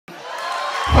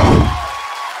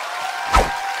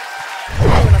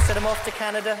them off to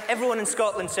Canada. Everyone in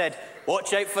Scotland said,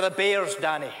 "Watch out for the bears,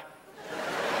 Danny."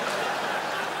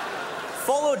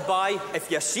 Followed by,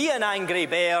 "If you see an angry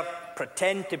bear,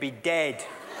 pretend to be dead."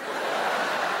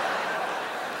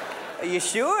 Are you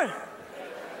sure?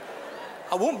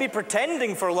 I won't be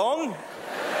pretending for long.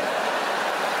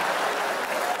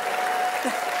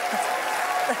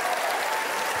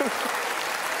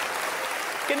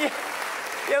 Can you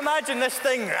imagine this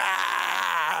thing?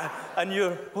 And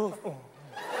you're... Oh.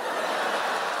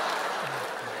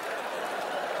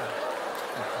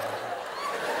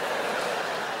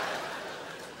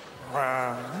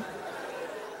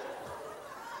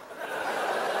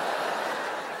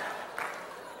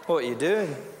 What are you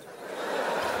doing?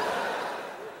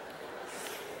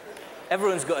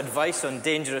 Everyone's got advice on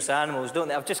dangerous animals, don't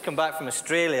they? I've just come back from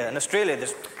Australia. In Australia,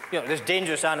 there's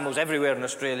dangerous animals everywhere in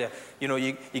Australia. You know,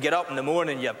 you get up in the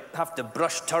morning, you have to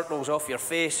brush turtles off your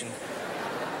face and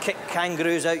kick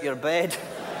kangaroos out your bed.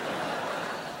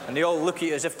 And they all look at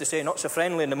you as if to say, "Not so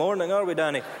friendly in the morning, are we,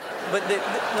 Danny?" But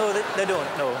they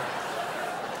don't, no.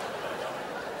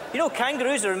 You know,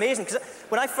 kangaroos are amazing, because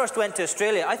when I first went to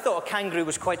Australia, I thought a kangaroo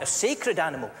was quite a sacred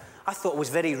animal. I thought it was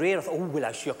very rare. I thought, "Oh, will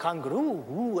I see a kangaroo?"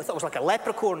 Ooh, I thought it was like a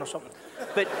leprechaun or something.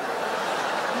 But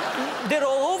they're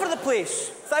all over the place.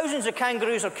 Thousands of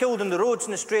kangaroos are killed on the roads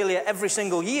in Australia every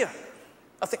single year.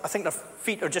 I think their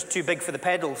feet are just too big for the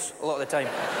pedals a lot of the time.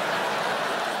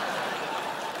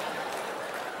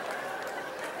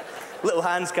 Little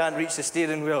hands can't reach the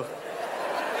steering wheel.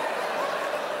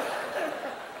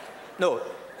 No.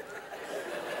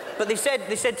 But they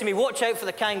said to me, "Watch out for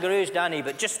the kangaroos, Danny,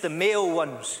 but just the male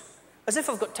ones." As if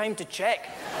I've got time to check.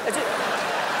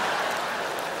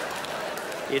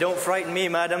 You don't frighten me,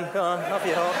 madam. Go on, up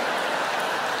you hop.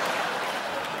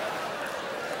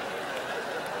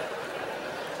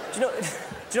 Do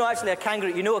you know actually a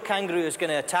kangaroo, you know a kangaroo is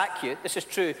going to attack you. This is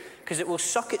true, because it will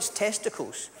suck its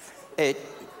testicles. I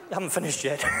haven't finished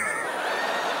yet.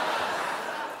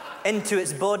 Into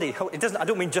its body. It doesn't, I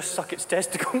don't mean just suck its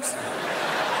testicles.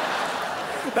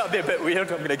 That'd be a bit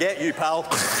weird. "I'm going to get you, pal."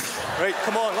 Right,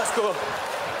 come on, let's go.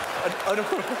 I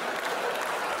don't...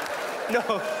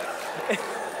 No.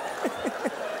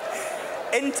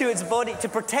 Into its body to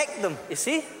protect them, you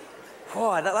see?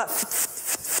 Oh, that...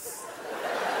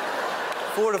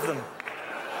 4 of them.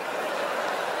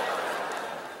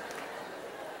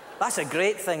 That's a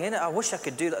great thing, isn't it? I wish I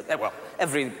could do that. Well,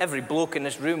 every bloke in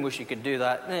this room wish you could do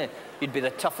that. You'd be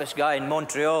the toughest guy in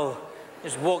Montreal.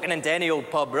 Just walking into any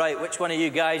old pub, right? Which one of you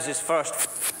guys is first?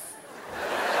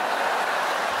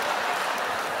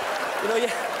 You know,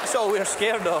 yeah, that's all we're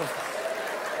scared of.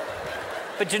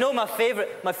 But you know my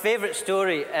favourite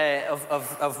story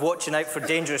of watching out for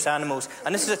dangerous animals,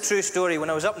 and this is a true story. When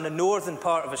I was up in the northern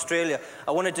part of Australia,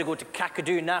 I wanted to go to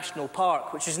Kakadu National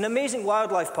Park, which is an amazing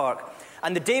wildlife park.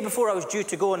 And the day before I was due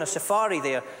to go on a safari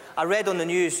there, I read on the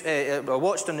news, or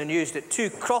watched on the news, that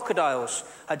 2 crocodiles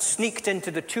had sneaked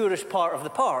into the tourist part of the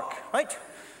park, right?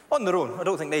 On their own. I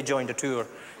don't think they joined a tour.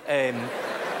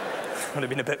 Would have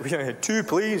been a bit weird. 2,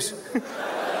 please.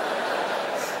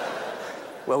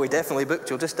 Well, we definitely booked.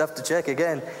 You'll just have to check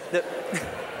again. Do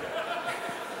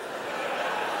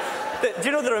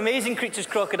you know they're amazing creatures,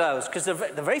 crocodiles? Because they're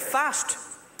very fast.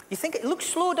 You think it looks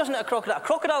slow, doesn't it, a crocodile? A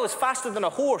crocodile is faster than a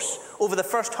horse over the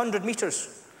first 100 metres.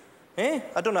 I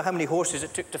don't know how many horses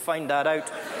it took to find that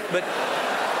out, but...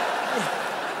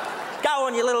 Go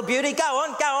on, you little beauty, go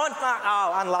on, go on.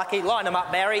 Oh, unlucky, line them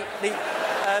up, Barry.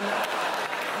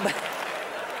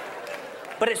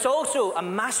 But it's also a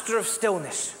master of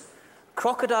stillness.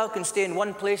 Crocodile can stay in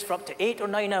one place for up to 8 or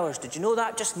 9 hours. Did you know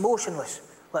that? Just motionless,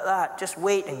 like that, just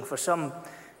waiting for some,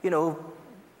 you know,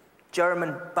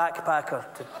 German backpacker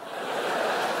to...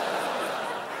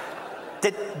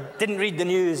 Didn't read the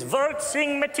news. Vart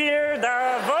sing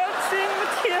Matilda, vart sing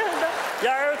Matilda,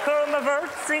 jag kommer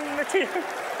vart sing Matilda.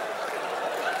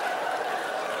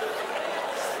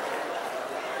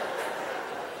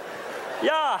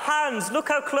 Yeah, Hans, look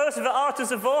how close we are to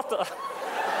the water.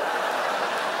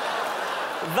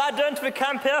 Why don't we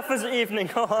camp here for the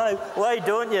evening? Oh, why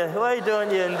don't you? Why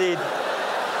don't you, indeed?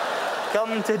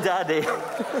 Come to Daddy.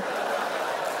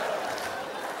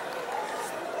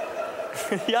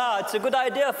 Yeah, it's a good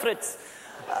idea, Fritz.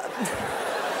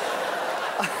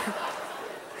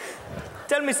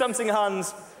 Tell me something,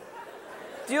 Hans.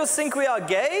 Do you think we are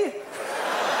gay?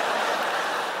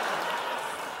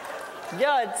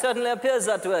 Yeah, it certainly appears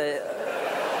that way.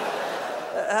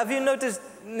 Have you noticed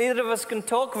neither of us can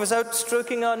talk without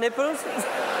stroking our nipples?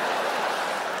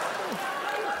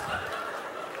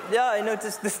 Yeah, I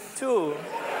noticed this too.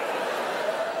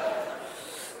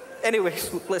 Anyway,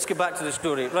 let's get back to the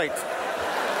story. Right.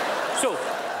 So,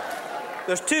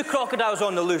 There's 2 crocodiles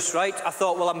on the loose, right? I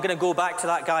thought, well, I'm going to go back to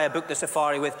that guy I booked the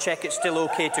safari with, check it's still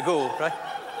okay to go, right?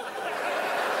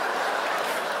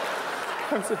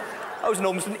 That was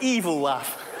almost an evil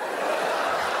laugh.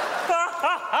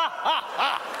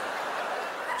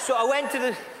 So I went to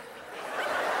the...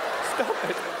 Stop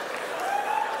it.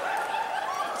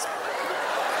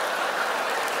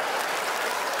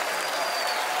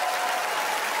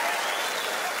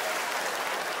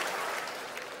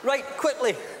 Right,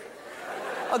 quickly.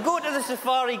 I go to the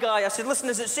safari guy. I said, listen,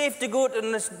 is it safe to go to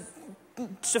this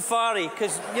safari?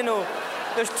 Because, you know,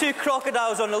 there's 2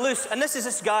 crocodiles on the loose. And this is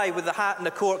this guy with the hat and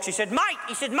the corks. He said, Mike!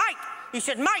 He said, Mike! He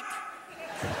said, Mike!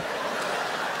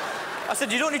 I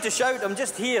said, you don't need to shout, I'm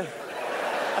just here.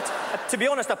 To be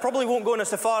honest, I probably won't go on a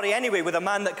safari anyway with a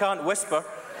man that can't whisper.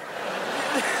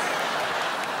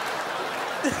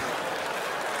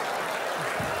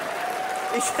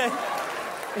 He said,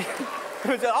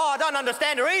 oh, I don't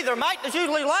understand her either, mate. There's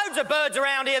usually loads of birds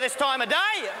around here this time of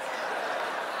day.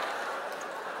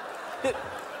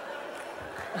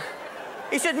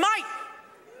 He said, mate,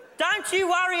 don't you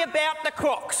worry about the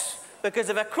crocs, because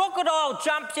if a crocodile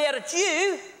jumps out at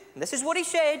you, and this is what he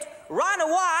said, run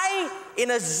away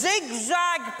in a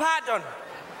zigzag pattern.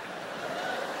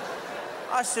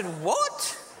 I said,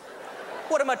 what?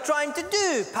 What am I trying to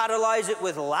do? Paralyze it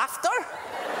with laughter?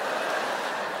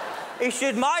 He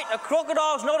said, mate, a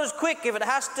crocodile's not as quick if it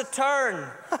has to turn.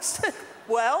 I said,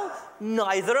 well,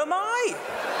 neither am I.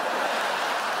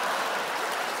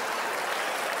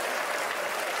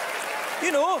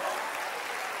 You know,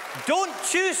 don't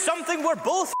choose something we're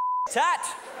both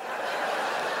at.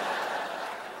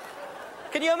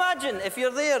 Can you imagine if you're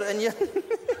there and you...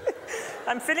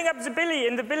 I'm filling up the billy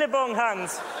in the billabong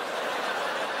hands.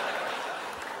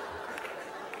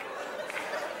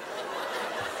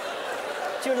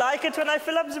 Do you like it when I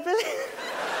fill up the billy?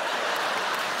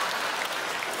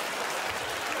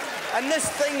 And this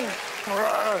thing...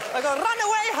 I go, run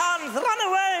away, Hans, run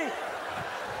away!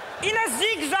 In a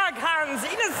zigzag, Hans,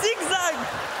 in a zigzag!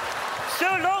 So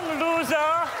long,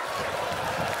 loser!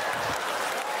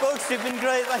 Folks, you've been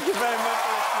great. Thank you very much.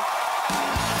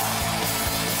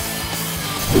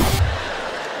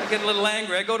 I get a little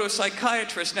angry. I go to a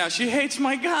psychiatrist now. She hates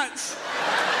my guts.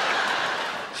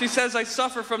 She says I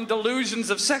suffer from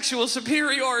delusions of sexual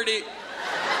superiority.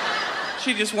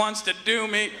 She just wants to do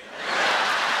me.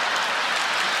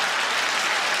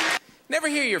 Never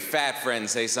hear your fat friend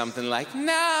say something like,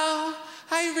 no,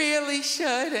 I really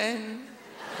shouldn't.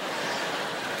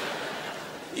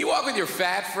 You walk with your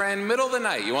fat friend middle of the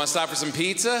night. You want to stop for some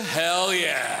pizza? Hell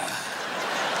yeah.